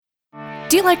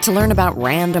Do you like to learn about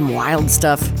random wild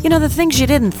stuff? You know, the things you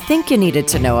didn't think you needed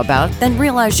to know about, then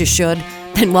realize you should?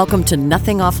 Then welcome to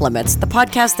Nothing Off Limits, the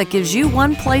podcast that gives you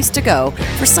one place to go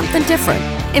for something different.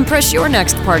 Impress your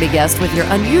next party guest with your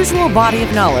unusual body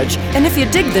of knowledge. And if you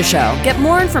dig the show, get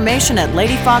more information at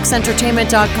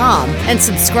ladyfoxentertainment.com and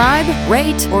subscribe,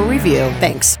 rate, or review.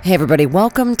 Thanks. Hey, everybody.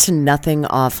 Welcome to Nothing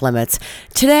Off Limits.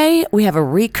 Today, we have a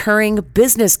recurring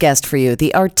business guest for you,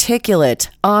 the articulate,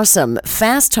 awesome,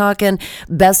 fast-talking,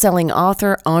 best-selling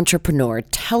author, entrepreneur,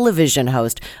 television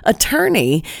host,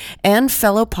 attorney, and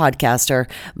fellow podcaster,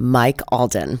 Mike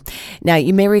Alden. Now,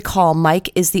 you may recall Mike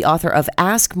is the author of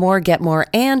Ask More, Get More,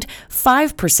 and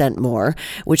 5% More,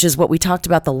 which is what we talked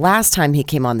about the last time he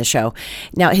came on the show.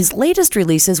 Now, his latest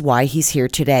release is why he's here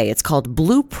today. It's called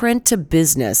Blueprint to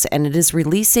Business, and it is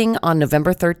releasing on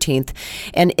November 13th.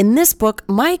 And in this book,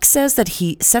 Mike says that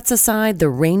he sets aside the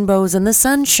rainbows and the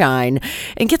sunshine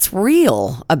and gets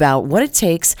real about what it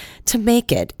takes to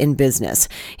make it in business.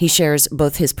 He shares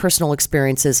both his personal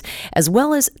experiences as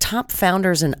well as top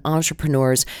founders and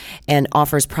entrepreneurs and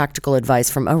offers practical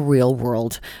advice from a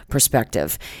real-world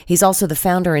perspective. He's also the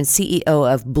founder and CEO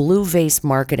of Blue Vase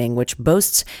Marketing, which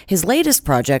boasts his latest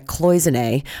project,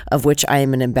 Cloisonne, of which I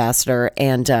am an ambassador.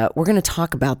 And we're going to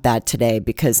talk about that today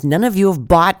because none of you have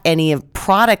bought any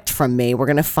product from me. We're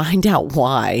going to find out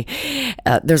why.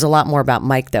 There's a lot more about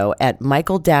Mike, though, at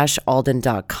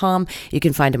michael-alden.com. You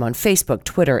can find him on Facebook,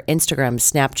 Twitter, Instagram,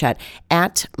 Snapchat,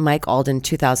 at Mike Alden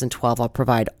 2012. I'll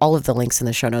provide all of the links in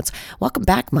the show notes. Welcome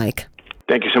back, Mike.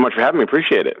 Thank you so much for having me.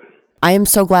 Appreciate it. I am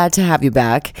so glad to have you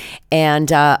back.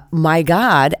 And my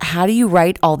God, how do you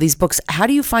write all these books? How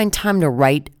do you find time to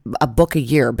write a book a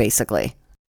year, basically?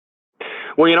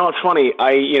 Well, it's funny.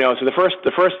 So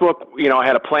the first book, I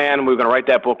had a plan. We were going to write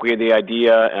that book. We had the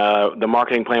idea. The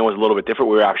marketing plan was a little bit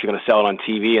different. We were actually going to sell it on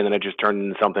TV, and then it just turned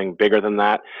into something bigger than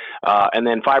that. And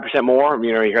then 5% More,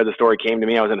 you heard the story came to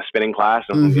me. I was in a spinning class,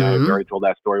 and I've already told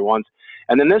that story once.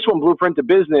 And then this one, Blueprint to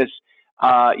Business,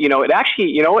 it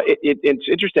actually, it's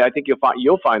interesting. I think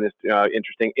you'll find this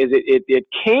interesting. It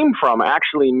came from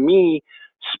actually me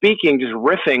speaking, just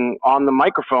riffing on the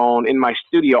microphone in my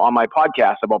studio on my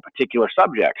podcast about particular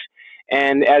subjects.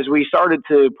 And as we started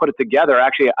to put it together,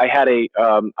 actually, I had a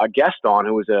guest on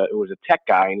who was a tech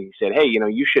guy, and he said, "Hey,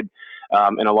 you should."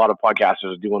 And a lot of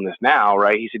podcasters are doing this now,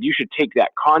 right? He said you should take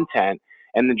that content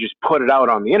and then just put it out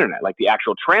on the internet, like the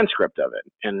actual transcript of it.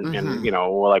 And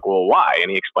we're like, well, why? And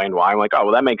he explained why. I'm like, oh,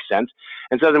 well, that makes sense.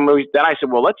 And so then I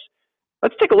said, well, let's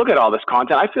take a look at all this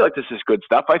content. I feel like this is good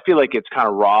stuff. I feel like it's kind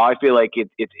of raw. I feel like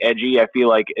it's edgy. I feel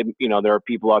like, there are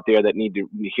people out there that need to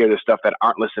hear this stuff that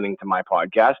aren't listening to my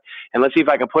podcast. And let's see if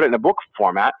I can put it in a book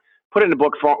format. Put it in a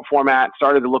book format,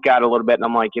 started to look at it a little bit. And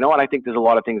I'm like, you know what? I think there's a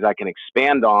lot of things I can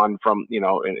expand on from,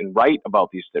 and write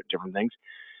about these different things.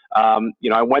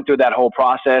 I went through that whole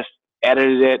process,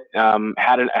 edited it,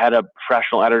 had a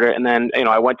professional editor, and then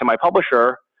I went to my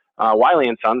publisher, Wiley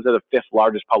and Sons. They're the 5th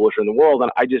largest publisher in the world,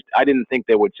 and I didn't think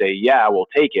they would say, yeah, we'll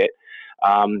take it,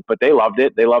 but they loved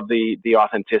it. They loved the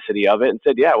authenticity of it, and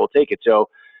said, yeah, we'll take it. So,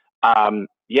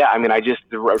 you're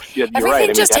Everything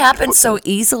right. Just happened so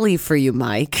easily for you,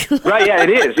 Mike. Right? Yeah, it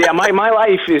is. Yeah, my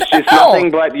life is just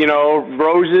nothing but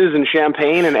roses and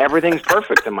champagne, and everything's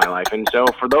perfect in my life. And so,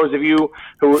 for those of you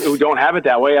who don't have it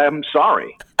that way, I'm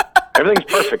sorry. Everything's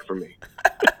perfect for me.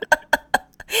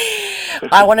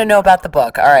 I want to know about the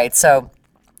book. All right, so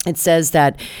it says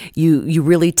that you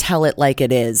really tell it like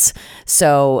it is.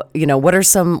 So, what are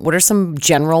some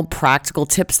general practical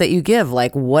tips that you give?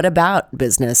 Like, what about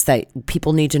business that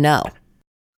people need to know?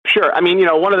 Sure. I mean,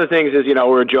 one of the things is,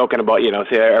 we're joking about,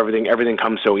 say everything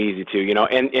comes so easy to,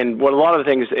 and what a lot of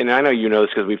the things, and I know this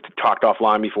because we've talked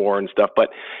offline before and stuff, but,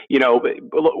 a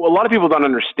lot of people don't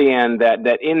understand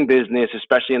that in business,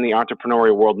 especially in the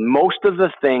entrepreneurial world, most of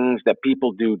the things that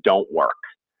people do don't work.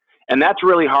 And that's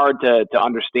really hard to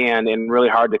understand and really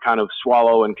hard to kind of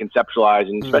swallow and conceptualize,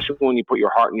 and especially when you put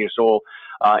your heart and your soul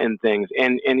in things.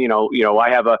 And I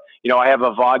have a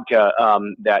vodka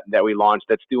that we launched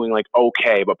that's doing like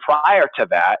okay, but prior to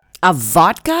that, a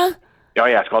vodka. Oh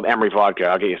yeah, it's called Emery Vodka.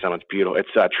 I'll get you some. It's beautiful. It's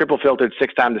triple filtered,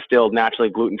 6-time distilled, naturally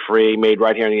gluten free, made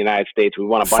right here in the United States. We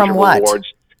won a bunch of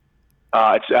awards.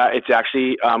 It's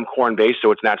actually corn based,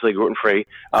 so it's naturally gluten free.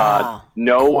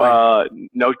 No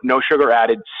sugar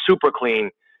added. Super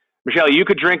clean. Michelle, you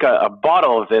could drink a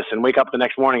bottle of this and wake up the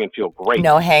next morning and feel great.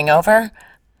 No hangover.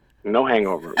 No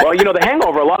hangover. Well, the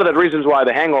hangover, a lot of the reasons why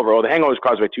the hangover is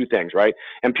caused by two things, right?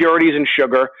 Impurities in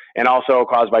sugar and also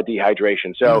caused by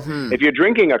dehydration. So if you're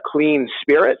drinking a clean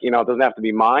spirit, it doesn't have to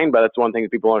be mine, but that's one thing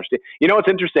that people understand. It's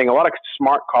interesting. A lot of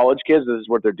smart college kids, this is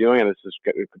what they're doing, and this is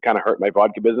kind of hurt my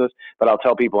vodka business, but I'll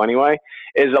tell people anyway,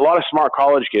 is a lot of smart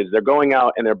college kids, they're going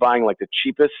out and they're buying like the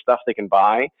cheapest stuff they can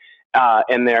buy.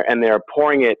 And they're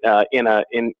pouring it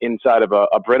inside of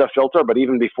a Brita filter, but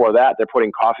even before that, they're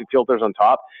putting coffee filters on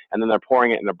top, and then they're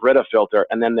pouring it in a Brita filter,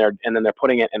 and then they're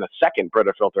putting it in a second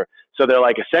Brita filter. So they're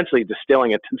like essentially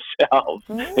distilling it themselves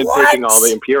and taking all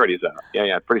the impurities out.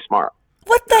 Yeah, pretty smart.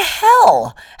 What the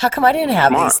hell? How come I didn't have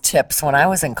Smart. these tips when I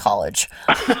was in college?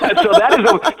 So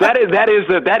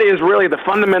that is really the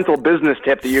fundamental business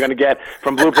tip that you're going to get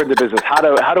from Blueprint to Business: how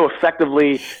to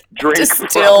effectively drink Distill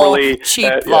properly,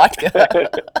 cheap vodka.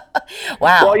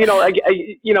 Wow. Well,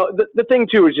 the thing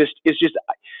too is just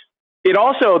it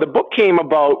also, the book came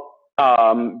about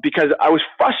because I was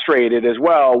frustrated as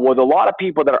well with a lot of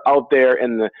people that are out there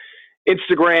in the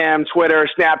Instagram, Twitter,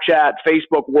 Snapchat,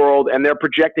 Facebook world, and they're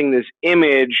projecting this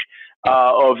image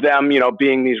of them,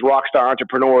 being these rock star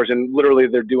entrepreneurs, and literally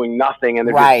they're doing nothing, and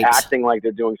they're just acting like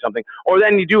they're doing something. Or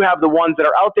then you do have the ones that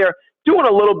are out there doing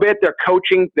a little bit. They're quote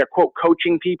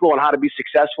coaching people on how to be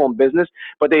successful in business,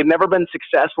 but they've never been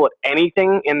successful at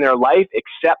anything in their life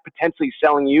except potentially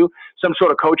selling you some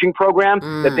sort of coaching program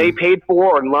that they paid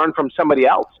for and learned from somebody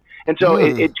else. And so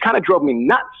it kind of drove me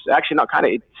nuts. Actually, not kind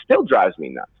of, it still drives me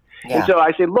nuts. Yeah. And so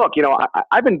I said, look,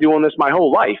 I've been doing this my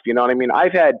whole life. You know what I mean?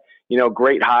 I've had,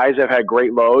 great highs, I've had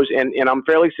great lows, and I'm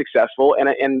fairly successful.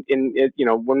 And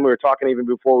when we were talking even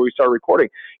before we started recording,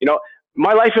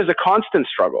 my life is a constant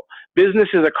struggle. Business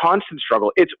is a constant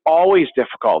struggle. It's always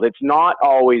difficult. It's not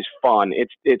always fun.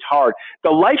 It's hard. The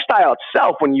lifestyle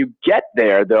itself, when you get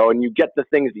there though, and you get the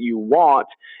things that you want,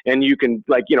 and you can,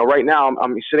 right now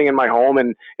I'm sitting in my home,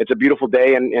 and it's a beautiful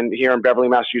day, and here in Beverly,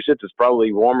 Massachusetts, it's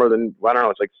probably warmer than, I don't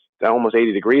know, it's like almost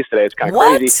 80 degrees today. It's kind of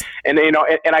crazy. And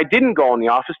and I didn't go in the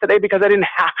office today because I didn't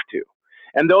have to.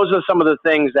 And those are some of the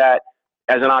things that,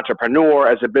 as an entrepreneur,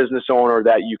 as a business owner,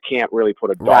 that you can't really put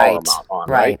a dollar amount on,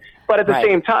 right? But at the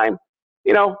same time,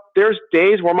 there's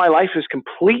days where my life is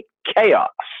complete chaos.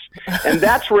 And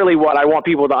that's really what I want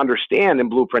people to understand in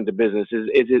Blueprint to Business is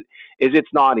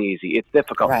it's not easy. It's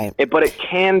difficult, but it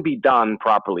can be done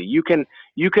properly. You can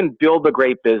build a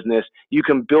great business. You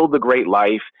can build a great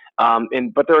life.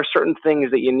 But there are certain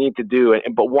things that you need to do.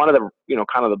 But one of the,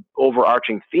 kind of the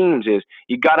overarching themes is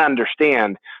you got to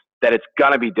understand that it's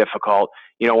going to be difficult.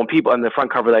 When people on the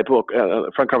front cover of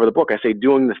the book, I say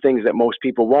doing the things that most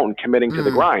people won't and committing to the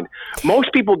grind.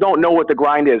 Most people don't know what the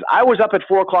grind is. I was up at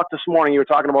 4:00 this morning. You were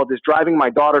talking about this, driving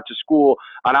my daughter to school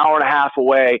an hour and a half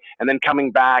away and then coming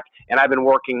back. And I've been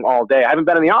working all day. I haven't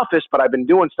been in the office, but I've been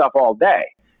doing stuff all day.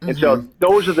 And so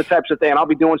those are the types of things, and I'll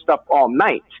be doing stuff all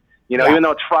night. Even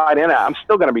though it's Friday night, I'm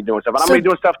still going to be doing stuff. And I'm going to be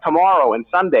doing stuff tomorrow and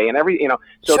Sunday and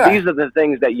So these are the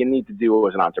things that you need to do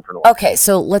as an entrepreneur. Okay,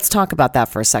 so let's talk about that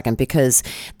for a second, because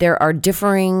there are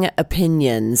differing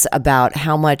opinions about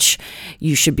how much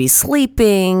you should be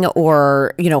sleeping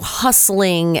or,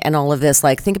 hustling and all of this.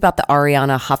 Like, think about the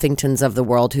Ariana Huffingtons of the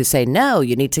world who say, no,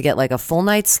 you need to get like a full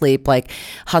night's sleep. Like,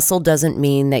 hustle doesn't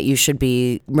mean that you should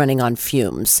be running on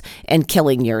fumes and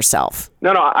killing yourself.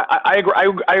 No, I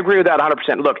agree with that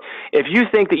 100%. Look, if you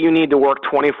think that you need to work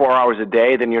 24 hours a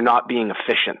day, then you're not being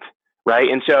efficient, right?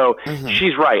 And so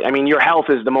she's right. I mean, your health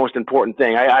is the most important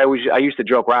thing. I used to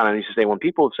joke around and I used to say, when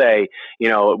people say,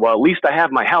 well, at least I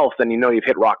have my health, then you've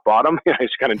hit rock bottom. I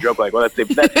just kind of joke like, well, that's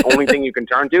the only thing you can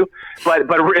turn to. But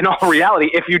in all reality,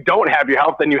 if you don't have your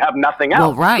health, then you have nothing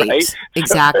else. Well, right?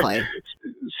 Exactly.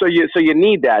 So you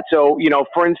need that. So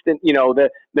for instance,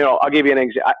 I'll give you an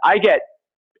example. I get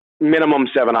minimum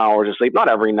 7 hours of sleep, not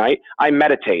every night. I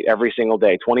meditate every single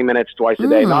day, 20 minutes twice a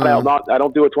day. I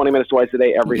don't do it 20 minutes twice a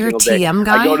day every single day. You're a TM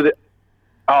guy? I go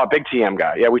to big TM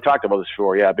guy. Yeah, we talked about this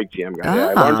before. Yeah, big TM guy.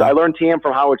 Yeah, I learned TM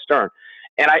from Howard Stern.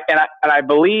 And I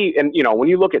believe, and when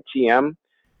you look at TM,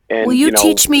 and, will you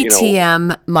teach me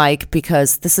TM, Mike,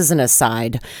 because this is an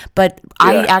aside, but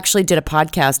I actually did a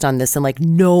podcast on this, and like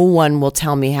no one will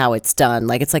tell me how it's done.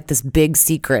 Like it's like this big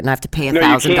secret, and I have to pay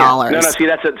 $1,000. No. See,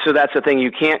 that's the thing.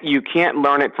 You can't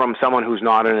learn it from someone who's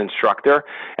not an instructor,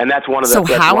 and that's one of the.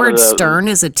 So Howard Stern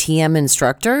is a TM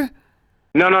instructor?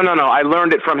 No. I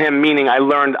learned it from him, meaning I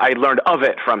learned of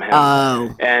it from him.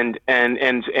 Oh. And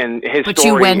his but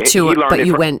story.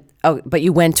 But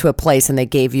you went to a place and they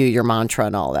gave you your mantra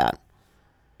and all that.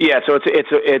 Yeah, so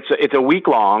it's a week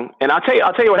long, and I'll tell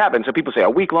you what happened. So people say a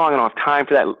week long, I don't have time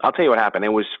for that. I'll tell you what happened.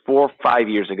 It was 4 or 5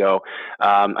 years ago.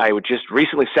 I was just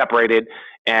recently separated,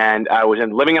 and I was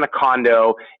living in a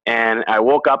condo, and I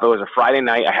woke up. It was a Friday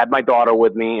night. I had my daughter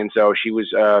with me, and so she was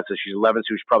so she's 11, so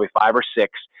she was probably 5 or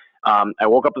 6. I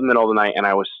woke up in the middle of the night and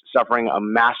I was suffering a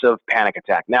massive panic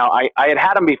attack. Now, I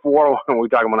had them before when we were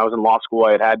talking when I was in law school.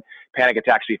 I had panic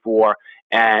attacks before,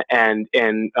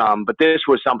 but this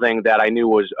was something that I knew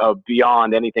was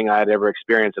beyond anything I had ever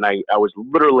experienced, and I was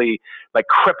literally like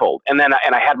crippled. And then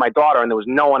I had my daughter, and there was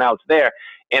no one else there,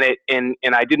 and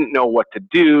I didn't know what to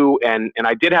do, and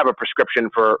I did have a prescription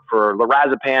for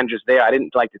lorazepam just there. I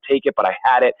didn't like to take it, but I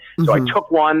had it, so I took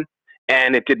one.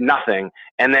 And it did nothing.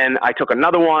 And then I took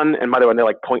another one, and by the way, they're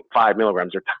like 0.5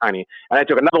 milligrams. They're tiny. And I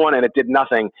took another one, and it did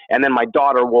nothing. And then my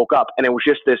daughter woke up, and it was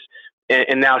just this.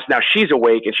 And now she's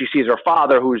awake, and she sees her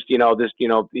father, who's he's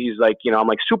like I'm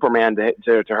like Superman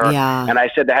to her. Yeah. And I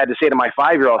had to say to my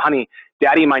 5-year-old, honey,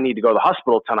 Daddy might need to go to the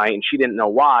hospital tonight, and she didn't know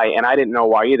why, and I didn't know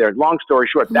why either. Long story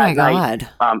short, that night,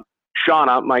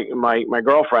 Shauna, my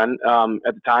girlfriend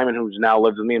at the time, and who's now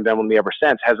lives with me and been with me ever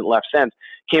since, hasn't left since,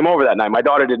 came over that night. My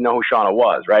daughter didn't know who Shauna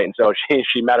was, right? And so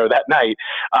she met her that night.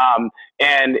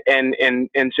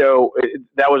 And so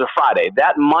that was a Friday.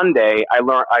 That Monday, I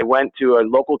went to a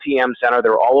local TM center.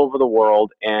 They're all over the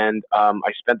world, and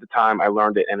I spent the time. I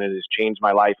learned it, and it has changed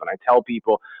my life. And I tell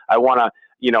people, I want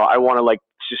to like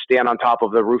just stand on top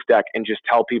of the roof deck and just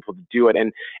tell people to do it.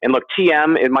 And look,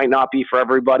 TM, it might not be for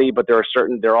everybody, but there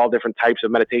are all different types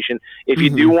of meditation. If you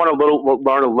do want to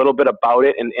learn a little bit about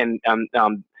it, and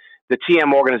the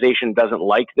TM organization doesn't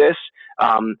like this,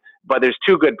 but there's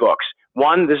 2 good books.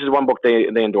 This is one book they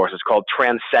endorse. It's called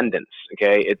Transcendence.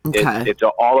 Okay. It's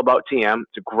all about TM.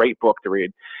 It's a great book to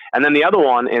read. And then the other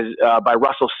one is by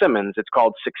Russell Simmons. It's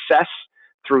called Success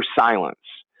Through Silence.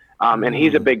 And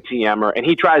he's a big TMer, and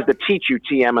he tries to teach you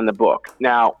TM in the book.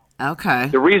 Now,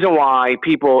 the reason why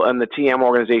people in the TM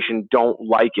organization don't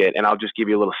like it, and I'll just give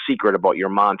you a little secret about your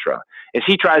mantra, is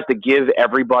he tries to give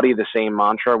everybody the same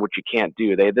mantra, which you can't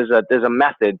do. There's a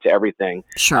method to everything,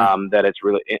 that it's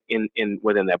really in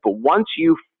within that. But once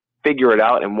you figure it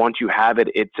out and once you have it,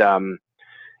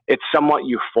 it's somewhat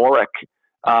euphoric.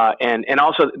 And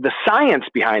also the science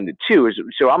behind it too is,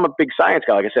 so I'm a big science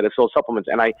guy. Like I said, I sold supplements,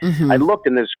 and I looked,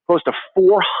 and there's close to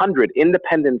 400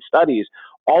 independent studies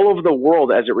all over the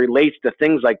world as it relates to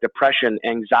things like depression,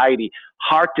 anxiety,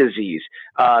 heart disease,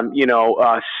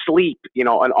 sleep, and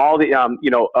all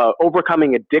the,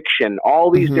 overcoming addiction,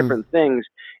 all these different things.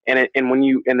 And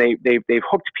they've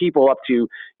hooked people up to,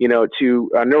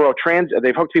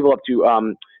 they've hooked people up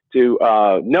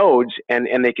to nodes,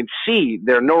 and they can see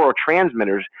their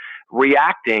neurotransmitters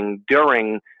reacting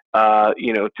during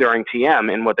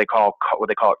TM, and what they call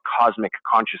it cosmic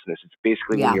consciousness. It's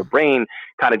basically when your brain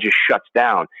kind of just shuts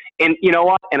down. And you know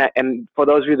what? And for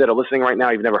those of you that are listening right now,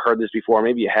 you've never heard this before.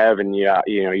 Maybe you have, and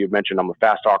you've mentioned I'm a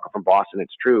fast talker from Boston.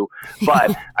 It's true,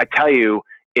 but I tell you,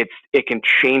 it can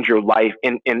change your life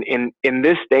in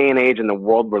this day and age in the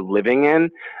world we're living in.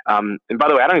 And by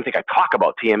the way, I don't even think I talk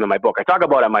about TM in my book. I talk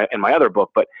about it in my other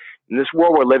book, but in this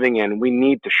world we're living in, we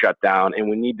need to shut down, and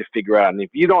we need to figure out. And if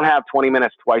you don't have 20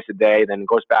 minutes twice a day, then it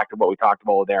goes back to what we talked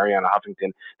about with Ariana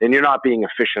Huffington, then you're not being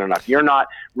efficient enough. You're not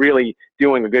really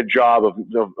doing a good job of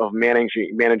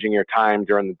managing your time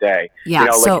during the day. Yeah,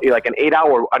 like an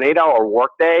 8-hour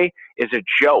work day is a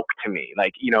joke to me.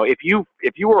 Like, if you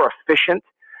were efficient,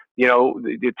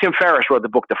 Tim Ferriss wrote the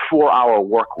book, The 4-Hour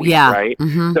Work Week, right?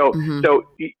 So,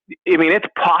 I mean, it's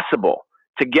possible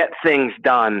to get things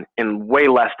done in way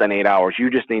less than 8 hours. You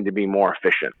just need to be more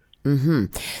efficient.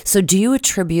 So do you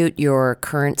attribute your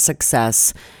current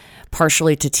success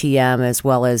partially to TM as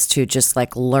well as to just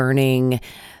like learning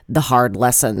the hard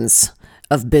lessons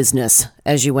of business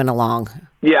as you went along?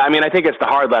 Yeah, I mean, I think it's the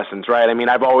hard lessons, right? I mean,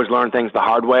 I've always learned things the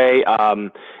hard way.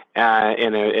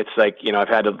 And it's like, I've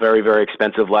had very, very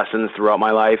expensive lessons throughout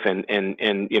my life. And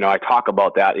I talk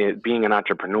about that. Being an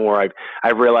entrepreneur,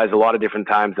 I've realized a lot of different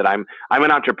times that I'm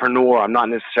an entrepreneur. I'm not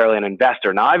necessarily an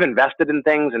investor. Now, I've invested in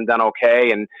things and done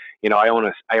okay. And, I own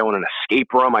an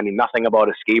escape room. I knew nothing about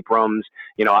escape rooms.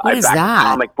 What I is backed that? a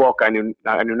comic book. I knew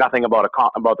nothing about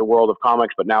the world of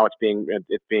comics, but now it's being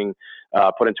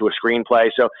put into a screenplay.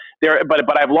 So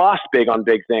but I've lost big on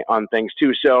things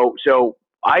too. So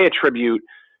I attribute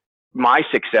my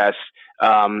success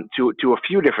to a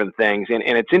few different things. And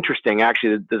it's interesting,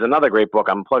 actually. There's another great book.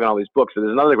 I'm plugging all these books.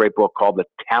 There's another great book called The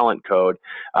Talent Code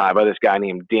by this guy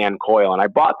named Dan Coyle. And I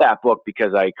bought that book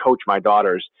because I coach my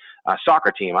daughter's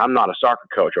soccer team. I'm not a soccer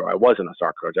coach, or I wasn't a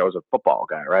soccer coach. I was a football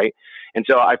guy, right? And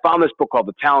so I found this book called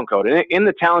The Talent Code. And in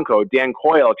The Talent Code, Dan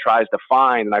Coyle tries to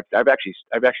find, and I've actually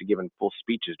given full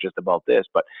speeches just about this,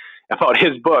 but about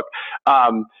his book.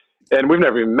 and we've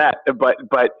never even met, but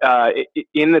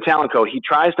in the talent code, he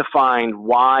tries to find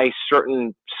why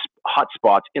certain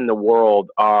hotspots in the world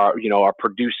are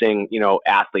producing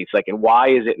athletes, like, and why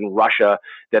is it in Russia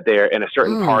that they're in a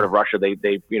certain part of Russia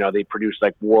they produce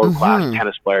like world class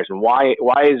tennis players, and why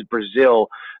is Brazil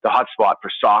the hotspot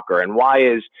for soccer, and why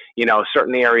is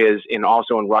certain areas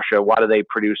also in Russia, why do they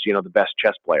produce the best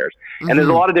chess players? And there's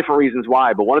a lot of different reasons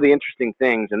why, but one of the interesting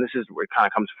things, and this is where it kind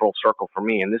of comes full circle for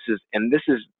me, and this is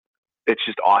it's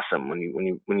just awesome when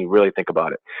you really think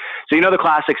about it. So the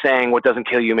classic saying, "What doesn't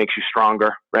kill you makes you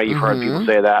stronger," right? You've heard people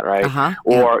say that, right?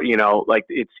 Or like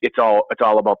it's all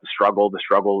about the struggle. The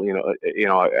struggle.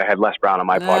 I had Les Brown on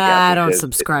my podcast. I don't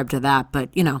subscribe to that,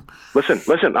 but Listen.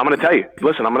 I'm going to tell you.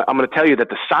 Listen, I'm going to tell you that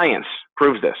the science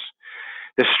proves this.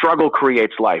 The struggle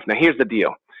creates life. Now, here's the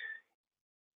deal.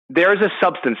 There's a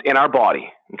substance in our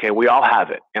body, okay? We all have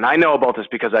it. And I know about this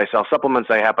because I sell supplements.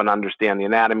 I happen to understand the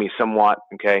anatomy somewhat,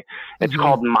 okay? It's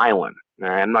called myelin. All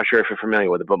right? I'm not sure if you're familiar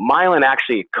with it, but myelin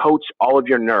actually coats all of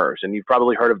your nerves, and you've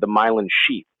probably heard of the myelin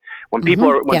sheath. When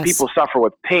people suffer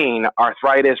with pain,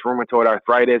 arthritis, rheumatoid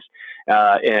arthritis,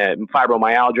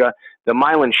 fibromyalgia, the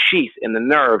myelin sheath in the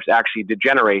nerves actually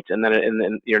degenerates, and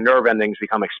then your nerve endings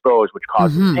become exposed, which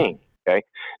causes pain. Okay.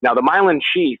 Now, the myelin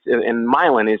sheath and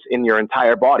myelin is in your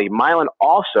entire body. Myelin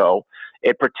also,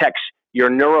 it protects your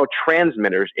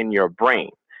neurotransmitters in your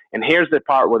brain. And here's the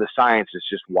part where the science is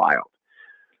just wild.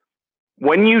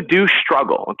 When you do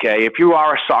struggle, okay, if you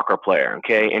are a soccer player,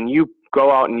 okay, and you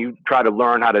go out and you try to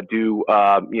learn how to do,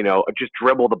 just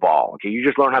dribble the ball, okay, you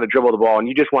just learn how to dribble the ball, and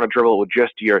you just want to dribble it with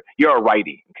just you're a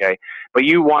righty, okay, but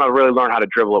you want to really learn how to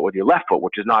dribble it with your left foot,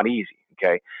 which is not easy,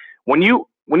 okay.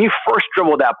 When you first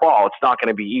dribble that ball, it's not going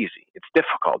to be easy. It's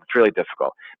difficult. It's really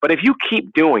difficult. But if you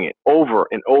keep doing it over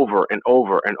and over and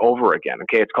over and over again,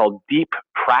 okay, it's called deep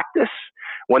practice.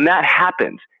 When that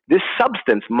happens, this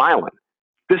substance, myelin,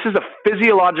 this is a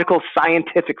physiological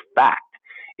scientific fact.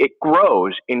 It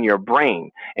grows in your brain.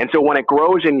 And so when it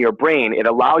grows in your brain, it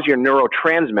allows your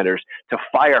neurotransmitters to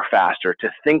fire faster,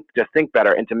 to think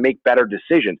better, and to make better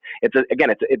decisions.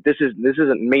 This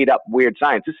isn't made up weird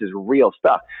science. This is real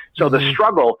stuff. So the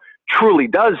struggle truly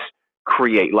does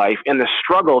create life, and the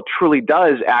struggle truly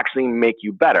does actually make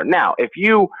you better. Now, if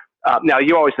you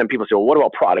always then people say, well, what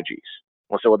about prodigies?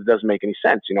 Well, so it doesn't make any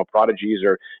sense. Prodigies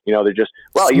are, they're just,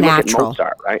 well, you look at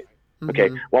Mozart, right? Okay.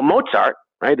 Well, Mozart,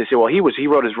 right? They say, well, he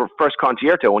wrote his first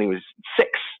concerto when he was 6.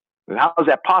 How is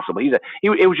that possible?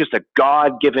 It was just a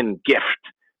God-given gift.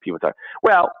 People thought,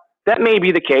 well, that may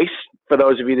be the case for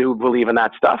those of you who believe in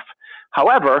that stuff.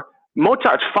 However,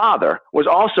 Mozart's father was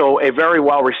also a very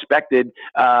well-respected,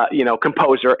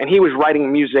 composer, and he was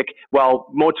writing music while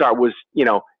Mozart was,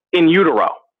 in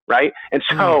utero. Right. And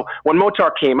so when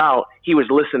Mozart came out, he was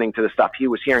listening to the stuff. He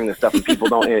was hearing the stuff, and people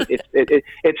don't.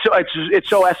 It's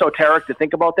so esoteric to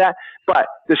think about that. But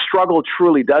the struggle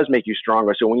truly does make you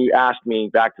stronger. So when you asked me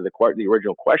back to the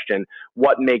original question,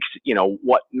 what makes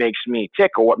me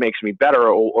tick, or what makes me better,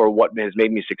 or what has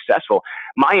made me successful?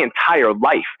 My entire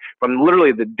life, from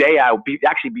literally the day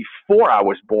before I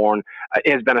was born,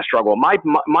 has been a struggle. My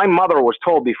mother was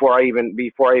told before I even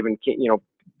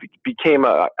became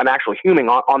an actual human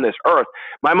on this earth.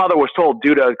 My mother was told,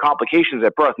 due to complications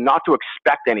at birth, not to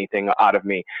expect anything out of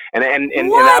me, and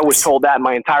I was told that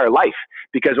my entire life,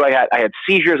 because I had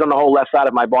seizures on the whole left side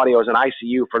of my body. I was in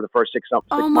ICU for the first 6 months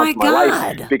of my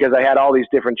life because I had all these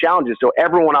different challenges. So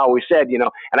everyone always said, and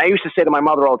I used to say to my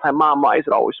mother all the time, Mom, why is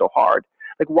it always so hard?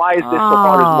 Like, why is this so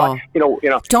hard?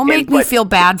 Don't make me feel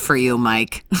bad for you,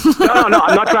 Mike. No, I'm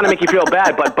not trying to make you feel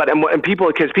bad, but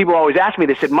because people always ask me,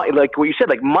 they said, Mike, like what you said,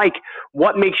 like, Mike,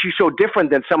 what makes you so different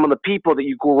than some of the people that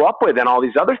you grew up with and all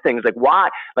these other things? Like, why?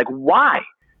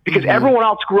 Because everyone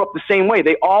else grew up the same way.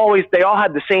 They all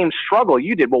had the same struggle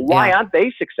you did. Well, why aren't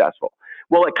they successful?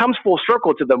 Well, it comes full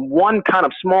circle to the one kind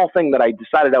of small thing that I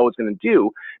decided I was going to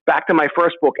do. Back to my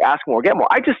first book, Ask More, Get More.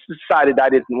 I just decided I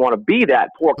didn't want to be that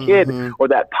poor kid or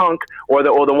that punk or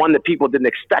the one that people didn't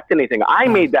expect anything. I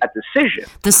made that decision.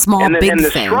 The small big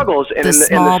thing. Struggles and the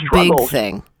small big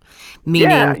thing.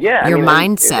 Meaning your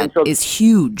mindset is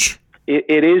huge.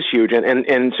 It is huge,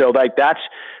 and so like that's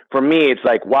for me. It's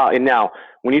like wow. And now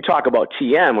when you talk about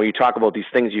TM, when you talk about these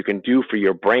things you can do for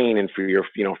your brain and for your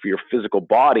for your physical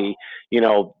body,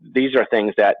 these are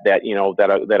things that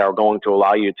are going to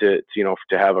allow you to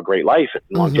have a great life and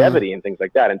longevity and things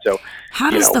like that. And so, how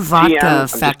does the vodka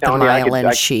affect the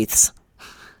myelin sheaths?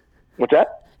 What's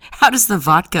that? How does the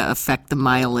vodka affect the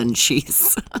myelin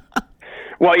sheaths?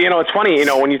 Well, it's funny,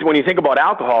 when you think about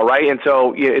alcohol, right? And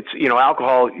so it's,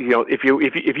 alcohol, if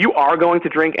you are going to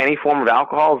drink any form of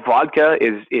alcohol, vodka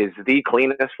is the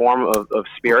cleanest form of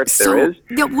spirits there is.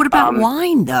 Yeah, what about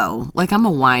wine though? Like, I'm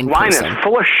a wine person. Wine is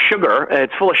full of sugar.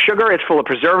 It's full of sugar. It's full of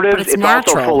preservatives. But it's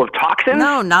natural. Also full of toxins.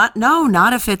 No,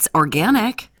 not if it's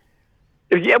organic.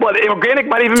 Yeah, well, organic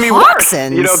might even be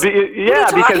toxins. Worse.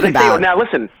 Because they say, now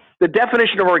listen, the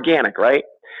definition of organic, right?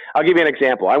 I'll give you an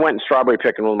example. I went strawberry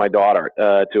picking with my daughter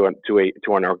to an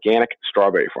organic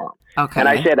strawberry farm. Okay. And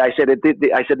I said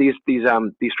these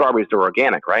strawberries, they're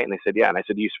organic, right? And they said, yeah. And I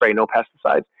said, do you spray no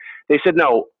pesticides? They said,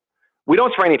 no, we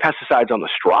don't spray any pesticides on the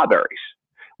strawberries.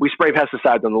 We spray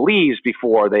pesticides on the leaves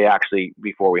before we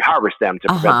harvest them to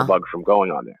prevent the bug from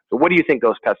going on there. So what do you think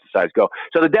those pesticides go?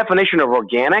 So the definition of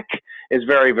organic is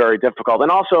very, very difficult. And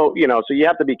also, so you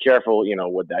have to be careful,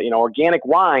 with that. Organic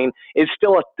wine is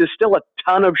there's still a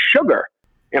ton of sugar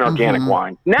in organic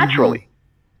wine, naturally.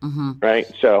 Right?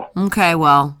 So. Okay,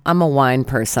 well, I'm a wine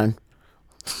person.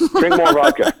 Drink more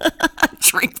vodka.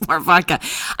 Drink more vodka.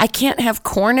 I can't have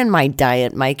corn in my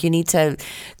diet, Mike. You need to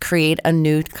create a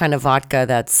new kind of vodka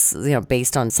that's,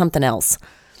 based on something else.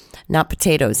 Not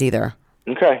potatoes either.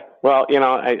 Okay. Well,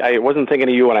 I wasn't thinking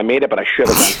of you when I made it, but I should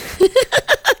have been.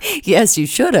 Yes, you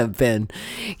should have been.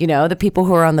 The people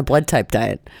who are on the blood type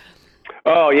diet.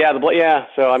 Oh yeah, yeah.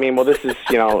 So I mean, well, this is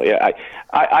the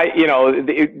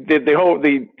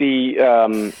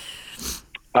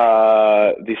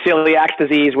celiac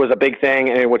disease was a big thing,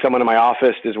 and with someone in my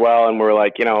office as well. And we're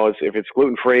like, if it's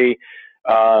gluten free,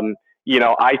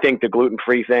 I think the gluten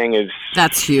free thing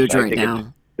that's huge right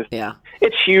now. Yeah,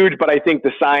 it's huge, but I think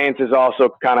the science is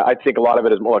also I think a lot of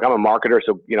it is more like, I'm a marketer,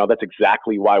 so that's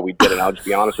exactly why we did it. I'll just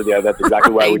be honest with you, that's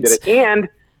exactly why we did it. And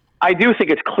I do think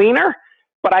it's cleaner.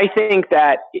 But I think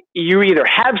that you either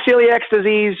have celiac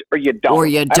disease or you don't.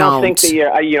 I don't think that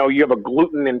you have a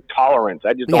gluten intolerance.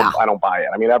 I just don't. I don't buy it.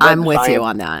 I mean, I'm with you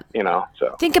on that.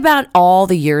 So think about all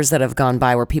the years that have gone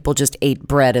by where people just ate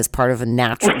bread as part of a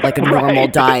natural, like a normal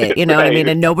diet. You know what I mean?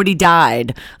 And nobody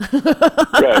died.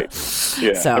 Right.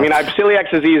 Yeah. So, I mean,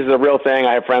 celiac disease is a real thing.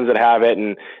 I have friends that have it,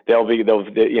 and they'll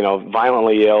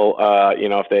violently ill.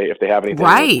 If they have anything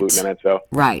with gluten in it. So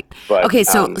right. But, okay.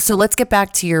 So let's get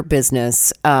back to your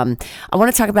business. I want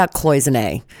to talk about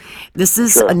Cloisonne. This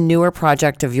is a newer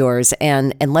project of yours,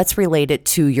 and let's relate it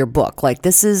to your book. Like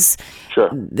this is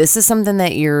something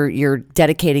that you're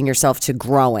dedicating yourself to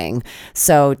growing.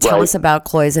 So tell us about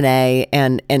Cloisonne,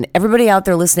 and everybody out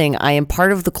there listening. I am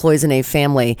part of the Cloisonne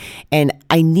family, and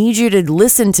I need you to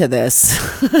listen to this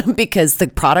because the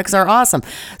products are awesome.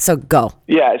 So go.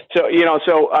 Yeah. So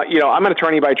I'm an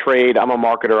attorney by trade. I'm a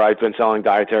marketer. I've been selling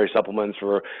dietary supplements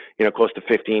for close to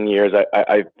 15 years.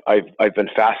 I've been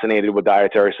fascinated with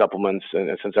dietary supplements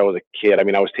since I was a kid. I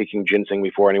mean, I was taking ginseng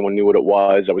before anyone knew what it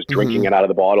was. I was drinking it out of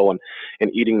the bottle and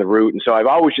eating the root. And so I've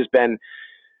always just been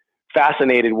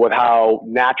fascinated with how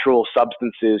natural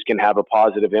substances can have a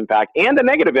positive impact and a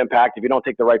negative impact if you don't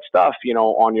take the right stuff,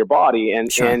 on your body. And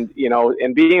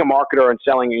being a marketer and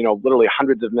selling, literally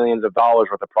hundreds of millions of dollars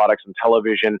worth of products on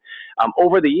television,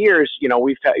 over the years,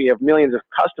 we have millions of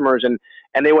customers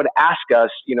and they would ask us,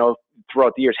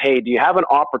 throughout the years, hey, do you have an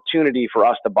opportunity for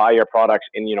us to buy your products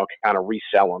and, kind of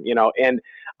resell them, and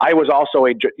I was also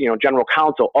a, general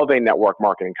counsel of a network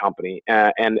marketing company.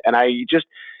 And I just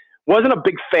wasn't a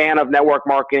big fan of network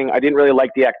marketing. I didn't really like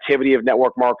the activity of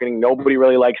network marketing. Nobody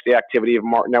really likes the activity of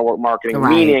network marketing,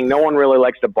 meaning no one really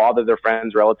likes to bother their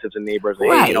friends, relatives, and neighbors.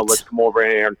 Hey, let's come over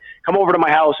here and come over to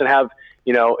my house and have,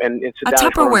 and sit down.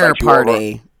 A Tupperware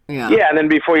party. Yeah, and then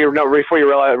before you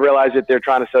realize that they're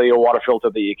trying to sell you a water filter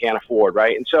that you can't afford,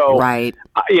 right? And so, I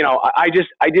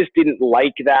just didn't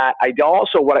like that. The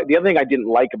other thing I didn't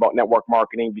like about network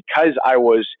marketing, because I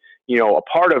was, a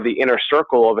part of the inner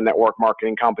circle of a network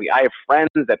marketing company. I have friends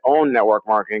that own network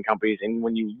marketing companies, and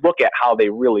when you look at how they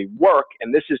really work,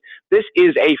 and this is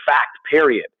a fact,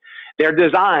 period. They're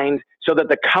designed so that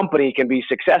the company can be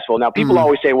successful. Now, people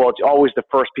always say, well, it's always the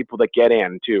first people that get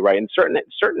in too, right? And certain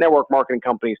network marketing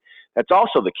companies, that's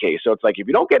also the case. So it's like, if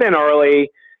you don't get in early,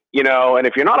 and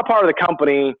if you're not a part of the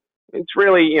company, it's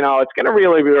really, it's going to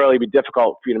really be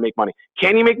difficult for you to make money.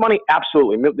 Can you make money?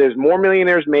 Absolutely. There's more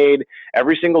millionaires made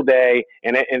every single day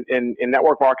in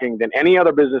network marketing than any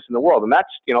other business in the world. And that's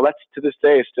to this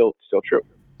day is still true.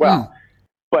 Well,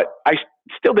 but I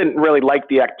still didn't really like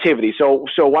the activity. So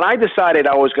when I decided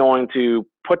I was going to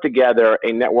put together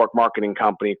a network marketing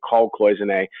company called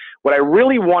Cloisonne, what I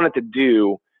really wanted to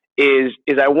do is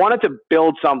I wanted to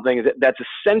build something that's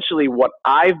essentially what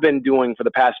I've been doing for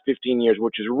the past 15 years,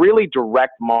 which is really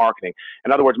direct marketing.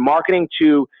 In other words, marketing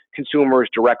to consumers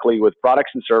directly with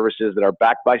products and services that are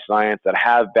backed by science, that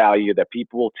have value, that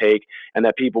people will take, and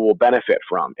that people will benefit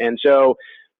from. And so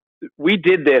we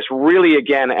did this really,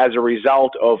 again, as a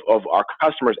result of our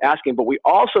customers asking, but we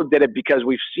also did it because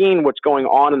we've seen what's going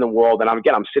on in the world. And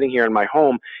I'm sitting here in my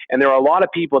home, and there are a lot of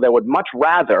people that would much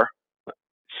rather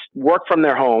work from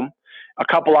their home a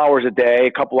couple hours a day,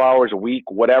 a couple hours a week,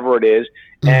 whatever it is,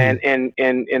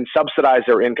 and subsidize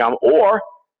their income, or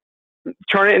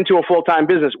turn it into a full-time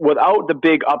business without the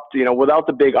big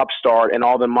upstart and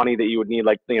all the money that you would need.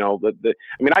 Like,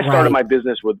 I started my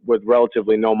business with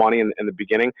relatively no money in the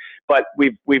beginning, but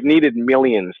we've needed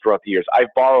millions throughout the years.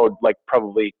 I've borrowed like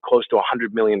probably close to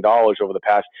 $100 million over the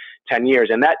past 10 years.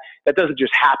 And that doesn't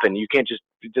just happen. You can't just,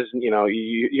 it doesn't,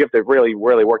 you have to really,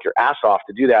 really work your ass off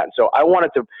to do that. And so I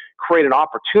wanted to create an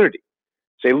opportunity,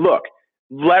 say, look,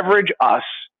 leverage us,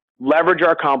 leverage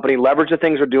our company, leverage the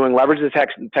things we're doing, leverage the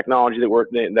technology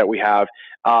that we have,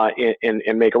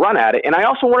 and make a run at it. And I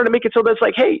also wanted to make it so that it's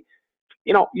like, hey,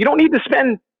 you don't need to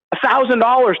spend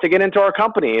 $1,000 to get into our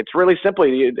company. It's really simple.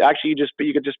 You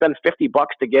could just spend $50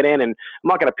 to get in. And I'm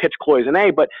not going to pitch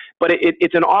cloisonne, but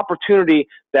it's an opportunity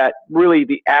that really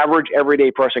the average everyday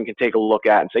person can take a look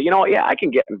at and say, yeah, I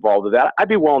can get involved with that. I'd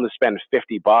be willing to spend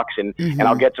 $50 and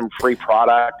I'll get some free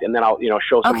product, and then I'll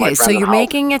show some of my friends. Okay, so you're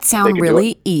making it sound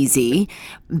really easy.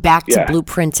 Back to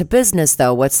Blueprint to Business,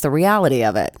 though. What's the reality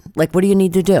of it? Like, what do you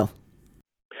need to do?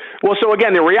 Well, so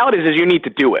again, the reality is you need to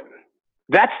do it.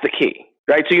 That's the key.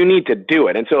 Right. So you need to do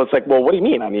it. And so it's like, well, what do you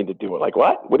mean I need to do it? Like,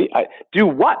 what? Do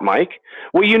what, Mike?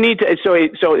 Well, you need to. So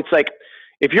it's like,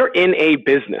 if you're in a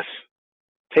business,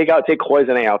 take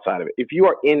cloisonne outside of it. If you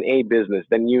are in a business,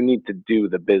 then you need to do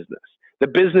the business. The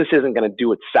business isn't going to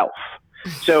do itself.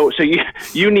 So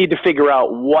you need to figure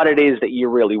out what it is that you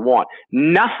really want.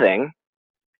 Nothing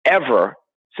ever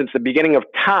since the beginning of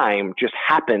time just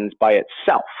happens by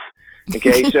itself.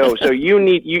 Okay. So you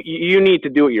need to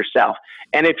do it yourself.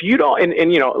 And if you don't,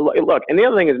 look, and the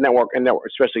other thing is network,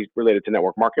 especially related to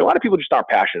network marketing, a lot of people just aren't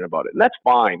passionate about it, and that's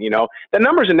fine. The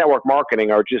numbers in network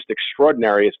marketing are just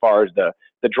extraordinary as far as the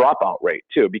dropout rate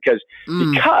too, because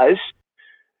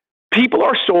people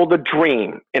are sold a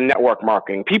dream in network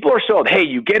marketing. People are sold, hey,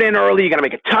 you get in early, you're going to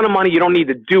make a ton of money, you don't need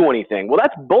to do anything. Well,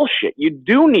 that's bullshit. You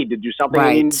do need to do something.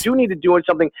 Right. And you do need to do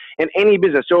something in any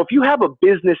business. So if you have a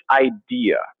business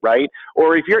idea, right,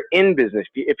 or if you're in business,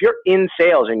 if you're in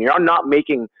sales and you're not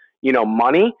making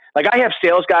money, like I have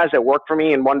sales guys that work for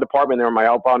me in one department, they're in my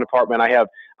outbound department. I'd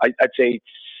say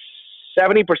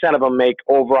 70% of them make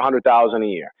over $100,000 a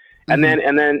year. And then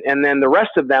the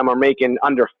rest of them are making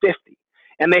under 50.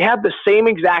 And they have the same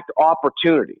exact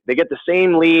opportunity. They get the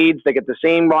same leads. They get the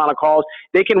same amount of calls.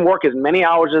 They can work as many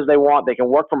hours as they want. They can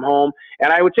work from home.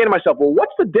 And I would say to myself, well,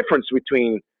 what's the difference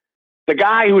between the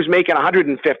guy who's making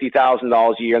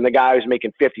 $150,000 a year and the guy who's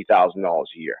making $50,000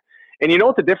 a year? And you know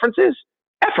what the difference is?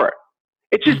 Effort.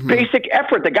 It's just basic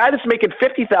effort. The guy that's making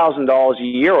 $50,000 a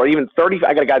year, or even 30,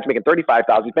 I got a guy that's making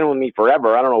 $35,000. He's been with me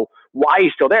forever. I don't know why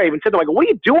he's still there. I even said to him, like, what are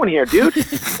you doing here, dude? Like,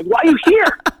 why are you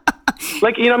here?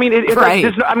 Like, it's right.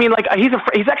 Like,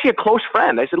 he's actually a close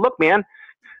friend. I said, look, man,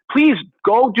 please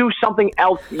go do something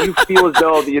else you feel as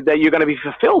though that you're going to be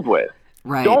fulfilled with.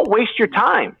 Right. Don't waste your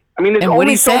time. I mean, there's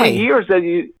only so many years that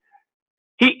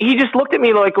he just looked at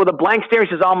me like with a blank stare. He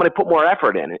says, I'm going to put more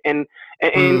effort in it. And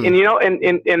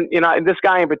this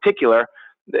guy in particular,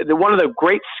 one of the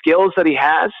great skills that he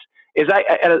has is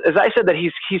as I said, that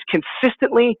he's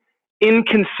consistently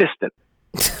inconsistent.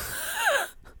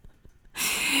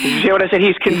 Did you hear what I said?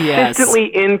 He's consistently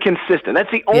inconsistent.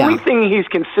 That's the only thing he's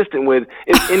consistent with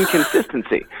is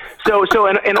inconsistency. So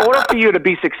in order for you to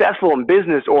be successful in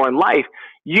business or in life,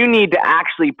 you need to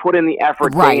actually put in the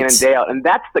effort day in and day out. And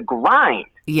that's the grind.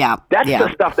 Yeah. That's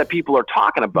the stuff that people are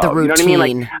talking about. The routine. You know what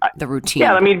I mean? Like, the routine.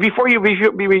 Yeah. I mean, before you and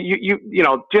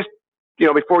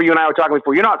I were talking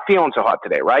before, you're not feeling so hot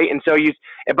today, right? And so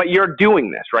but you're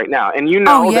doing this right now, and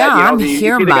that I'm it's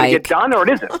here, either Mike. going to get done or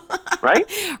it isn't, right?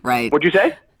 Right. What'd you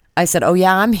say? I said, oh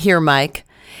yeah, I'm here, Mike.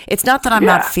 It's not that I'm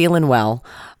not feeling well.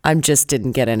 I just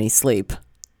didn't get any sleep.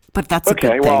 But that's okay.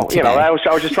 A good thing Well, today. I was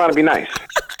just trying to be nice.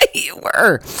 You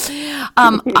were.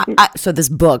 So this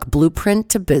book, Blueprint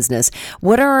to Business,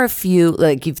 what are a few,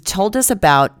 like you've told us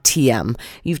about TM,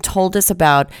 you've told us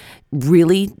about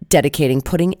really dedicating,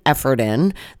 putting effort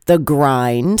in, the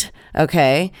grind,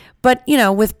 okay? But,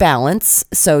 with balance,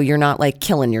 so you're not like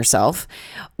killing yourself.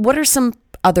 What are some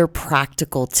other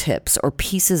practical tips or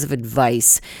pieces of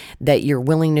advice that you're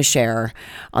willing to share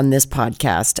on this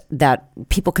podcast that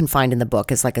people can find in the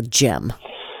book as like a gem?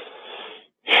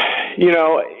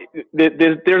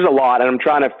 There's a lot, and I'm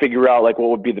trying to figure out like what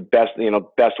would be the best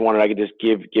one that I could just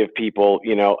give people.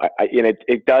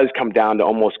 It does come down to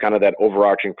almost kind of that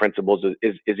overarching principles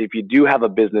is if you do have a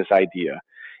business idea,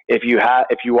 if you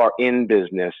are in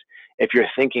business, if you're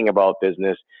thinking about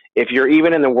business, if you're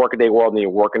even in the workaday world and you're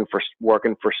working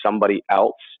for somebody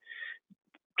else,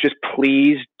 just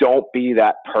please don't be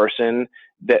that person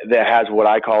that has what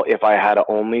I call "if I had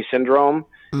only" syndrome.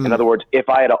 In other words, if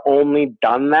I had only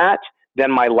done that,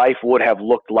 then my life would have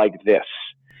looked like this.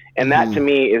 And that to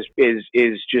me is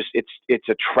just, it's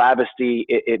a travesty.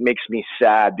 It makes me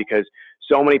sad because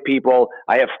so many people,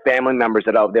 I have family members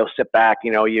that they'll sit back,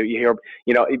 you hear,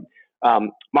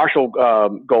 Marshall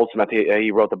Goldsmith,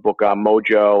 he wrote the book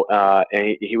Mojo,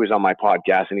 and he was on my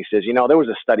podcast, and he says, there was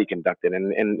a study conducted,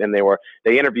 and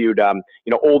they interviewed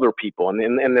older people,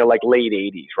 and they're like late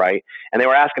 80s, right? And they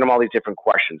were asking them all these different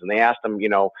questions, and they asked them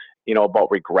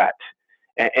about regret,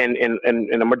 and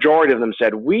a majority of them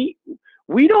said, we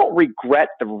don't regret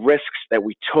the risks that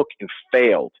we took and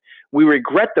failed. We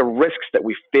regret the risks that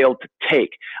we failed to take.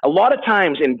 A lot of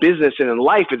times in business and in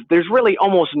life, there's really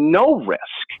almost no risk.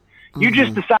 You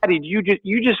just decided, you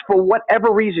just for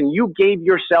whatever reason, you gave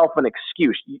yourself an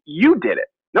excuse. You did it.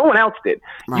 No one else did.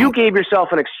 Right. You gave yourself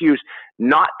an excuse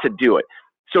not to do it.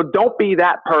 So don't be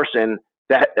that person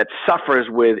that suffers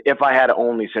with "if I had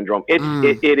only" syndrome. It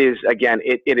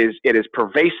is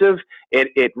pervasive.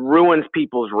 It ruins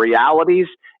people's realities,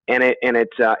 and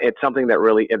it's something that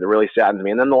really saddens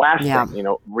me. And then the last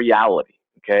thing, reality.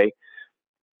 Okay,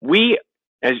 we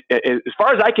as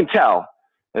far as I can tell,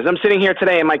 as I'm sitting here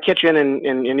today in my kitchen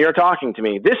and you're talking to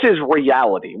me, this is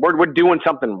reality. We're doing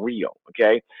something real,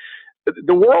 okay?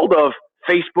 The world of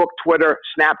Facebook, Twitter,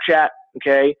 Snapchat,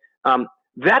 okay,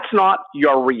 that's not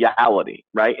your reality,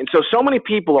 right? And so many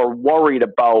people are worried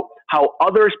about how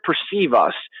others perceive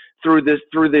us through this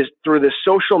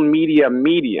social media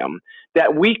medium,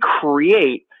 that we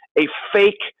create a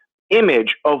fake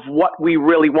image of what we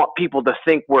really want people to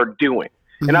think we're doing.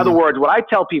 In other words, what I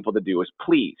tell people to do is,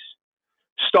 please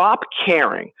stop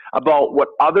caring about what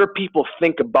other people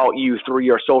think about you through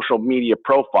your social media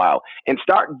profile and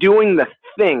start doing the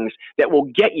things that will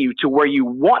get you to where you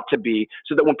want to be,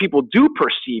 so that when people do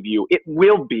perceive you, it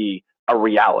will be a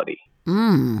reality.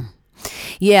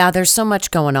 Yeah, there's so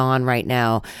much going on right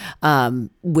now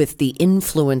with the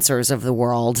influencers of the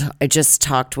world. I just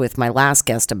talked with my last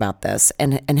guest about this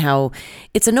and how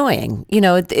it's annoying.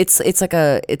 It's like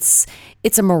it's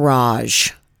a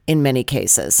mirage in many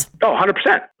cases. Oh,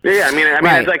 100%. Yeah. I mean,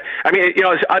 right. It's like, I'll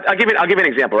give you an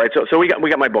example, right? So we got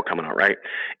my book coming out, right?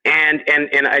 And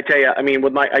I tell you, I mean,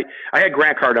 with I had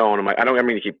Grant Cardone on I don't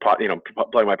mean to keep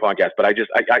playing my podcast, but I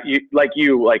just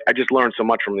learned so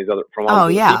much from all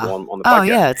these people on the podcast. Oh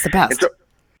yeah, it's the best. And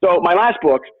so my last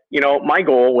book, my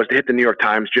goal was to hit the New York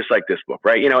Times, just like this book,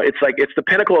 right? It's the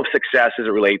pinnacle of success as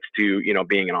it relates to,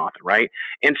 being an author, right?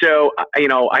 And so,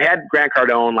 I had Grant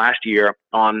Cardone last year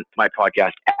on my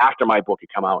podcast after my book had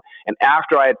come out and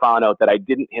after I had found out that I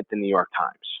didn't hit the New York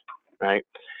Times, right?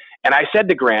 And I said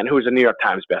to Grant, who is a New York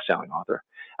Times bestselling author,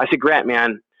 I said, Grant,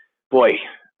 man, boy,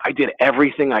 I did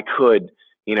everything I could,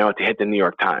 to hit the New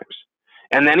York Times.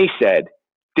 And then he said,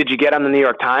 did you get on the New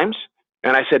York Times?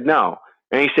 And I said, no.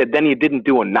 And he said, then you didn't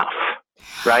do enough,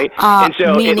 right? And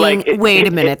so wait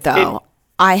a minute, though.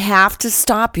 I have to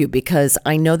stop you because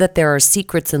I know that there are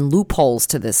secrets and loopholes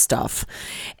to this stuff.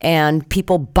 And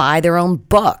people buy their own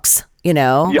books,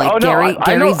 Gary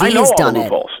Vee's done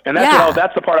it. And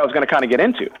that's the part I was going to kind of get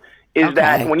into, is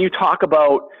that when you talk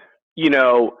about,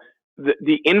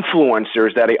 the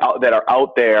influencers that are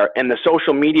out there and the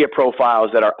social media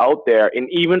profiles that are out there, and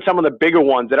even some of the bigger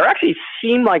ones that are actually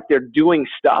seem like they're doing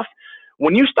stuff,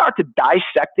 when you start to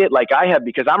dissect it like I have,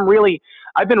 because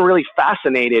I've been really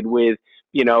fascinated with,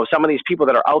 some of these people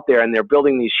that are out there and they're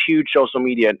building these huge social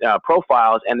media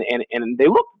profiles and they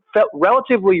felt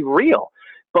relatively real.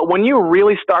 But when you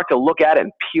really start to look at it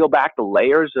and peel back the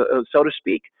layers, so to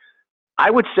speak,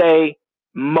 I would say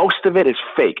most of it is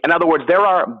fake. In other words, there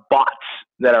are bots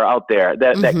that are out there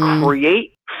that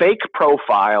create fake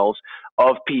profiles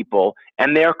of people,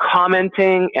 and they're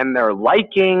commenting and they're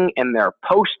liking and they're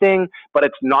posting, but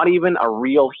it's not even a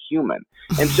real human.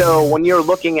 And so when you're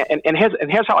looking at, and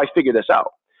here's how I figure this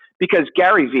out, because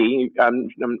Gary V,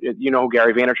 you know who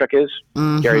Gary Vaynerchuk is?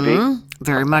 Gary V?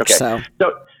 Very much so.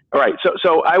 All right.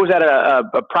 So I was at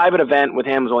a private event with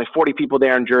him. There was only 40 people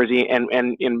there in Jersey, and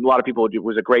a lot of people. It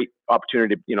was a great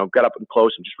opportunity to, get up and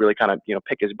close and just really kind of,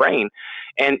 pick his brain.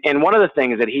 And one of the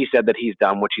things that he said that he's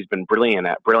done, which he's been brilliant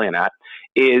at,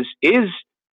 is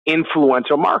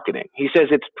influencer marketing. He says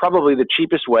it's probably the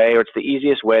cheapest way, or it's the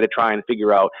easiest way to try and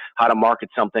figure out how to market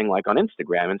something like on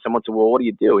Instagram. And someone said, well, what do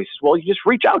you do? He says, well, you just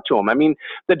reach out to them. I mean,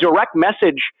 the direct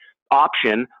message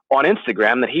option on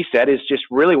Instagram that he said is just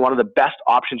really one of the best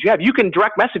options you have. You can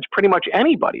direct message pretty much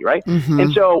anybody, right? Mm-hmm.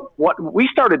 And so what we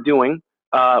started doing,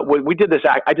 we did this,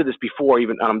 I did this before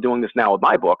even, and I'm doing this now with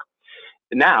my book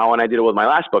now, and I did it with my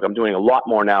last book. I'm doing a lot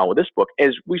more now with this book,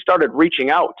 is we started reaching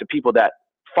out to people that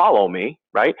follow me,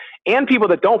 right? And people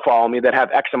that don't follow me that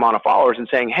have X amount of followers and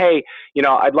saying, hey,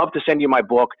 I'd love to send you my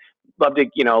book. Love to,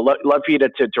 love for you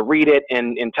to read it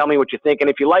and tell me what you think. And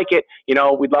if you like it,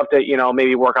 we'd love to,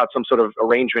 maybe work out some sort of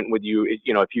arrangement with you,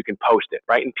 if you can post it,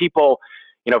 right? And people,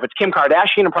 if it's Kim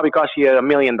Kardashian, it'll probably cost you $1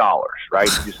 million, right?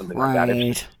 To do something like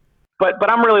that.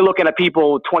 But I'm really looking at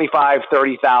people with 25,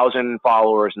 30,000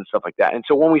 followers and stuff like that. And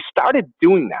so when we started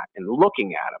doing that and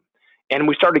looking at them, and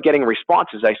we started getting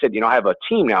responses, I said, I have a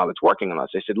team now that's working on this.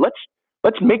 I said,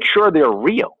 let's make sure they're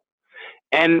real.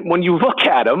 And when you look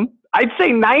at them, I'd say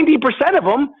 90% of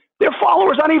them, their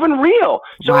followers aren't even real.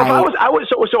 So if I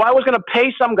was going to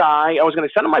pay some guy, I was going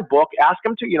to send him my book, ask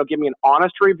him to, give me an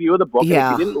honest review of the book.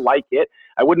 Yeah. And if he didn't like it,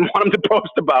 I wouldn't want him to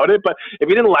post about it. But if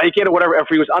he didn't like it or whatever, if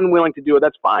he was unwilling to do it,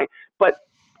 that's fine. But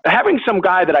having some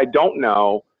guy that I don't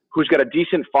know who's got a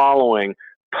decent following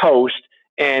post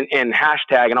and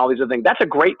hashtag and all these other things, that's a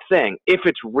great thing if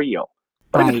it's real.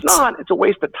 But if it's not, it's a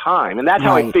waste of time. And that's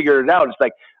how I figured it out. It's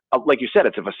like you said,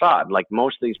 it's a facade. Like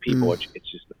most of these people, it's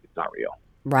not real.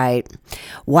 Right.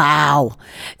 Wow.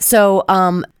 So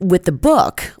with the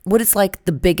book, what is like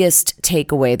the biggest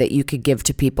takeaway that you could give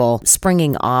to people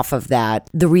springing off of that,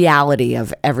 the reality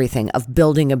of everything, of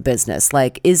building a business?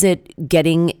 Like, is it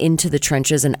getting into the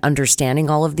trenches and understanding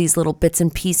all of these little bits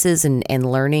and pieces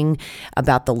and learning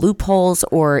about the loopholes?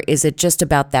 Or is it just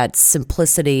about that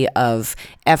simplicity of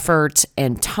effort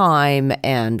and time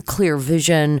and clear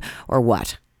vision, or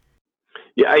what?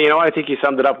 Yeah, I think you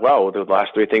summed it up well with the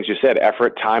last three things you said: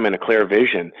 effort, time, and a clear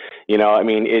vision.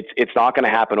 It's not going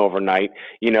to happen overnight.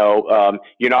 You're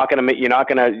not going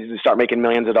to start making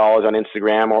millions of dollars on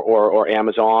Instagram or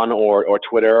Amazon or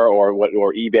Twitter or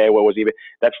eBay. What was eBay?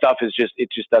 That stuff it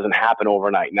just doesn't happen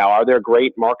overnight. Now, are there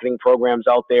great marketing programs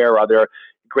out there? Are there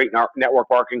great network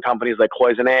marketing companies like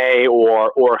Cloisonne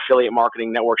or affiliate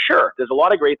marketing network? Sure, there's a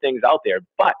lot of great things out there,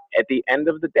 but at the end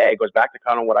of the day, it goes back to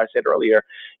kind of what I said earlier.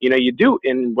 You do,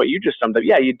 in what you just summed up,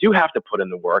 you do have to put in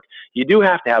the work. You do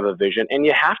have to have a vision, and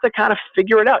you have to kind of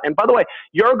figure it out. And by the way,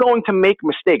 you're going to make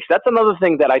mistakes. That's another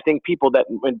thing that I think people that,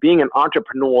 when being an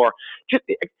entrepreneur,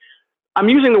 I'm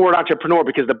using the word entrepreneur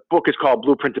because the book is called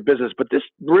Blueprint to Business, but this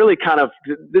really kind of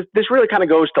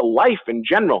goes to life in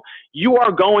general. You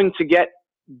are going to get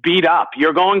beat up.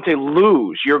 You're going to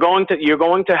lose. You're going to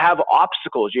have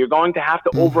obstacles. You're going to have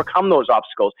to overcome those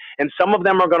obstacles. And some of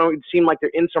them are going to seem like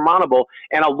they're insurmountable.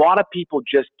 And a lot of people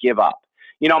just give up.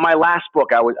 My last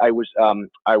book, I was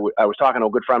talking to a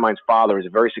good friend of mine's father. He's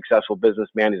a very successful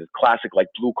businessman. He's a classic, like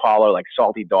blue collar, like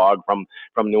salty dog from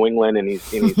New England. And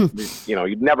he's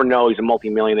you'd never know he's a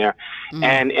multimillionaire.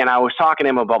 And I was talking to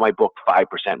him about my book, 5%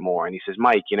 More. And he says,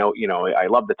 Mike, I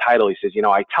love the title. He says,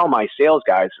 I tell my sales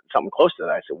guys something close to that.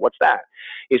 I said, what's that?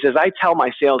 He says, I tell my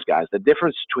sales guys the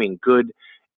difference between good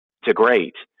to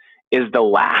great is the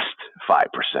last 5%.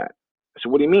 So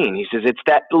what do you mean? He says, it's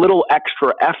that little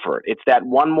extra effort. It's that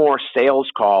one more sales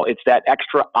call. It's that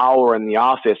extra hour in the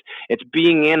office. It's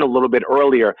being in a little bit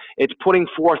earlier. It's putting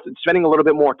forth, spending a little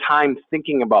bit more time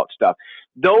thinking about stuff.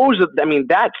 That's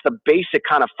the basic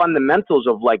kind of fundamentals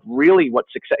of like really what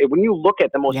success. When you look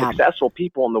at the most successful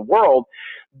people in the world,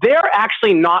 they're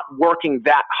actually not working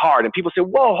that hard. And people say,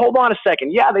 whoa, hold on a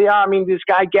second. Yeah, they are. This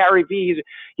guy, Gary Vee,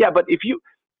 but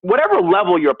whatever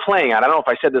level you're playing at, I don't know if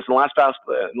I said this in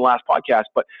the last podcast,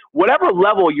 but whatever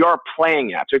level you're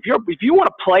playing at. So if you want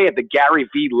to play at the Gary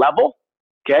Vee level,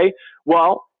 okay,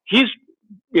 well, he's,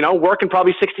 working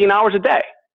probably 16 hours a day.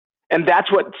 And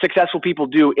that's what successful people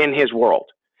do in his world.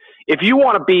 If you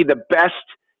want to be the best,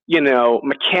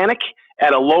 mechanic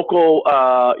at a local,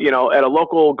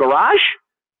 garage,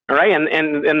 all right,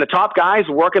 and the top guys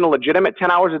working a legitimate 10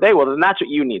 hours a day, well, then that's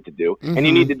what you need to do. Mm-hmm. And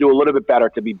you need to do a little bit better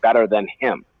to be better than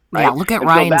him. Right? Yeah, look at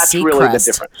Ryan Seacrest. Really the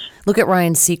difference. Look at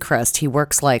Ryan Seacrest. He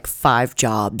works like 5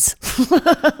 jobs.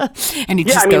 And he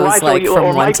just goes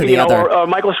from one to the other. Or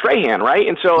Michael Strahan, right?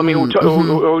 And so,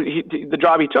 the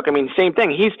job he took, same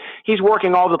thing. He's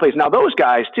working all over the place. Now, those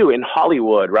guys, too, in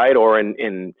Hollywood, right, or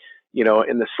in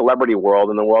in the celebrity world,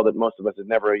 in the world that most of us have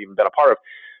never even been a part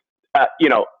of,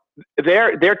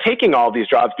 they're taking all these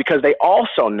jobs because they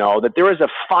also know that there is a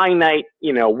finite,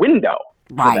 window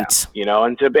for them,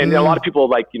 and a lot of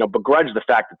people begrudge the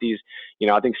fact that these,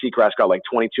 I think Seacrest got like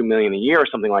 22 million a year or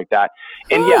something like that.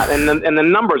 And and the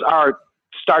numbers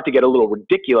start to get a little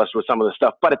ridiculous with some of the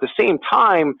stuff. But at the same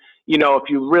time, if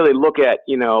you really look at,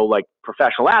 like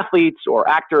professional athletes or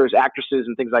actors, actresses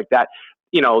and things like that,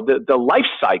 the life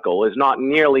cycle is not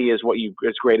nearly as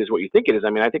great as what you think it is. I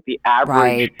mean, I think the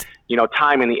average,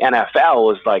 time in the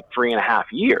NFL is like 3.5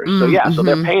 years. So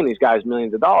they're paying these guys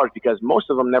millions of dollars because most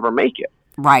of them never make it.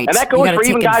 Right. And that goes for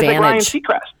even guys like Ryan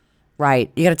Seacrest. Right.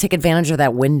 You got to take advantage of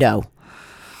that window.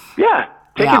 Yeah.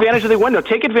 Take advantage of the window.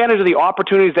 Take advantage of the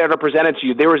opportunities that are presented to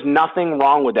you. There is nothing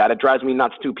wrong with that. It drives me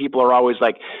nuts too. People are always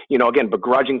like, again,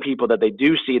 begrudging people that they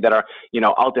do see that are,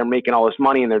 out there making all this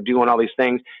money and they're doing all these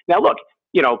things. Now, look,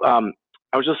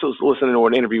 I was just listening to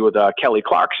an interview with Kelly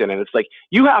Clarkson, and it's like,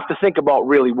 you have to think about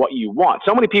really what you want.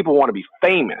 So many people want to be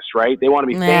famous, right? They want to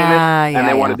be famous and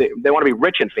they want to be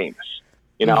rich and famous.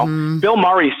 Bill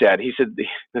Murray said,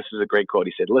 this is a great quote.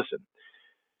 He said, listen,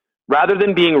 rather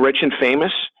than being rich and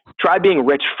famous, try being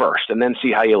rich first and then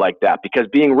see how you like that, because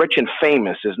being rich and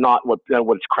famous is not what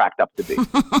it's cracked up to be.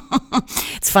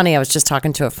 It's funny. I was just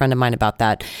talking to a friend of mine about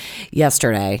that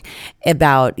yesterday,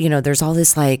 about, there's all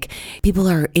this like people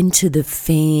are into the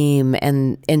fame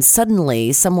and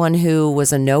suddenly someone who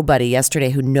was a nobody yesterday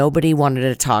who nobody wanted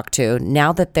to talk to,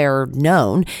 now that they're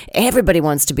known, everybody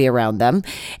wants to be around them.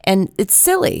 And it's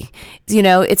silly.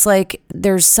 It's like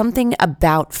there's something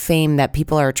about fame that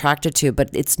people are attracted to, but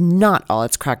it's not all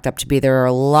it's cracked up to be. There are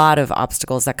a lot of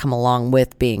obstacles that come along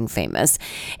with being famous,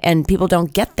 and people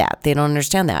don't get that. They don't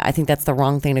understand that. I think that's the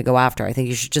wrong thing to go after. I think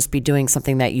you should just be doing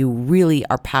something that you really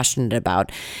are passionate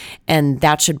about, and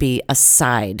that should be a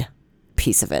side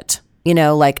piece of it,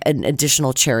 like an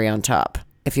additional cherry on top,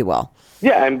 if you will.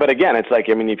 Yeah, but again, it's like,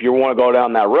 I mean, if you want to go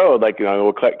down that road, like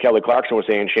what Kelly Clarkson was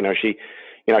saying, she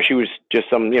was just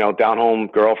some down home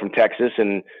girl from Texas,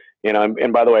 and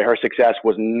and by the way, her success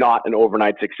was not an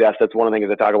overnight success. That's one of the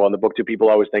things I talk about in the book too. People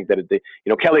always think that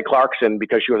Kelly Clarkson,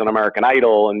 because she was on American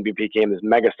Idol and became this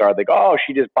megastar, they go, oh,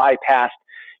 she just bypassed,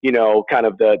 kind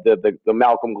of the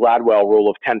Malcolm Gladwell rule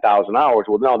of 10,000 hours.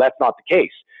 Well, no, that's not the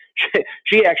case.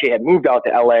 She actually had moved out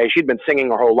to LA. She'd been singing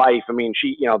her whole life. I mean,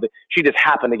 she she just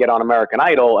happened to get on American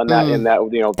Idol, and that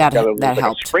was like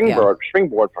helped, a springboard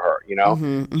for her.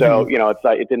 So it's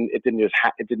like it didn't just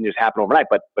happen overnight.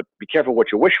 But be careful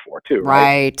what you wish for too.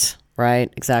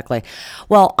 Right, exactly.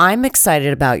 Well, I'm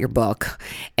excited about your book,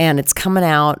 and it's coming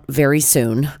out very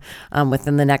soon,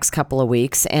 within the next couple of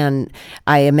weeks. And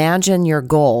I imagine your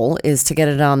goal is to get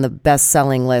it on the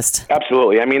best-selling list.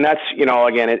 Absolutely. I mean, that's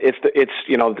again,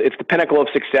 it's the pinnacle of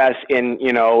success in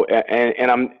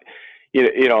and I'm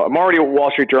already at Wall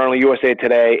Street Journal, USA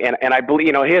Today, and I believe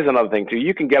here's another thing too.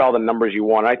 You can get all the numbers you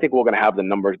want. I think we're going to have the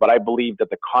numbers, but I believe that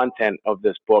the content of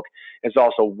this book is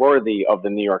also worthy of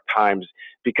the New York Times,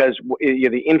 because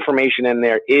the information in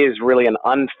there is really an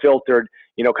unfiltered,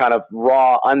 kind of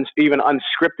raw, even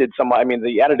unscripted. I mean,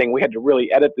 the editing, we had to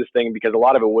really edit this thing because a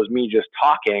lot of it was me just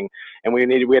talking, and we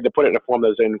had to put it in a form that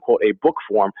was in, quote, a book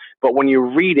form. But when you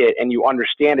read it and you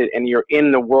understand it and you're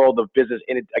in the world of business,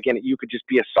 and again, you could just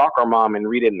be a soccer mom and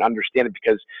read it and understand it,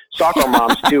 because soccer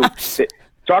moms too,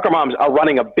 soccer moms are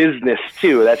running a business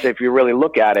too. That's if you really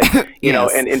look at it,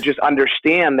 Yes. and just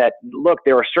understand that, look,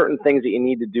 there are certain things that you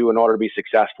need to do in order to be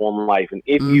successful in life. And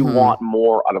if you want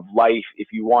more out of life, if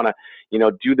you want to,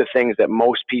 do the things that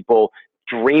most people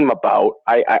dream about,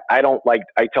 I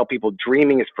tell people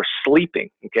dreaming is for sleeping.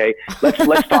 Okay.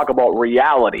 Let's talk about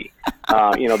reality.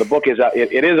 The book is out.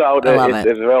 It is out.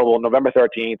 It's available November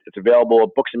 13th. It's available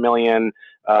at Books A Million,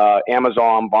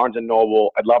 Amazon, Barnes and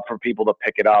Noble. I'd love for people to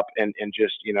pick it up and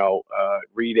just,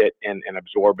 read it and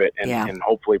absorb it and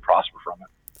hopefully prosper from it.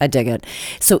 I dig it.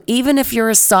 So even if you're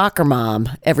a soccer mom,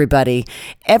 everybody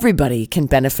can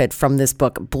benefit from this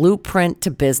book, Blueprint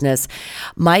to Business.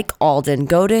 Mike Alden,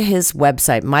 go to his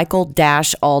website,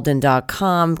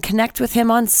 michael-alden.com. Connect with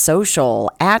him on social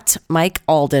at Mike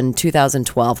Alden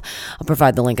 2012. I'll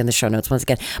provide the link in the show notes once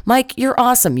again. Mike, you're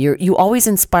awesome. You always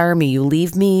inspire me. You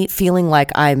leave me feeling like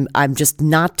I'm just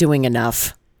not doing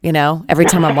enough. Every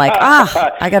time I'm like,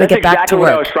 I got to get back to work. That's exactly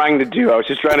what I was trying to do. I was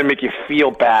just trying to make you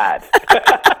feel bad.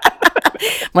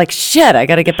 I'm like, shit, I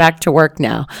got to get back to work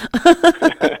now.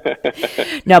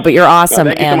 No, but you're awesome.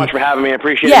 Thank you so much for having me. I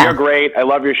appreciate it. You're great. I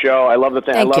love your show. I love the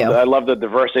thing. I love the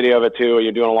diversity of it too.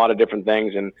 You're doing a lot of different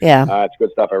things, and it's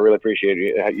good stuff. I really appreciate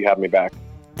you having me back.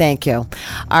 Thank you.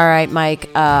 All right, Mike,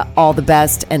 all the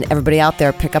best. And everybody out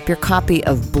there, pick up your copy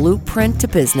of Blueprint to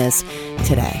Business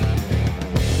today.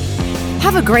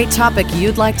 Have a great topic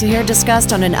you'd like to hear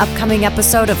discussed on an upcoming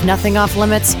episode of Nothing Off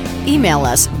Limits? Email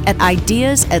us at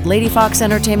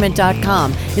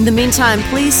ideas@ladyfoxentertainment.com. In the meantime,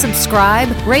 please subscribe,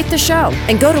 rate the show,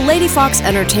 and go to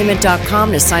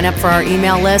ladyfoxentertainment.com to sign up for our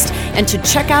email list and to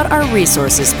check out our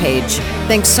resources page.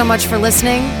 Thanks so much for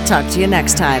listening. Talk to you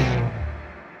next time.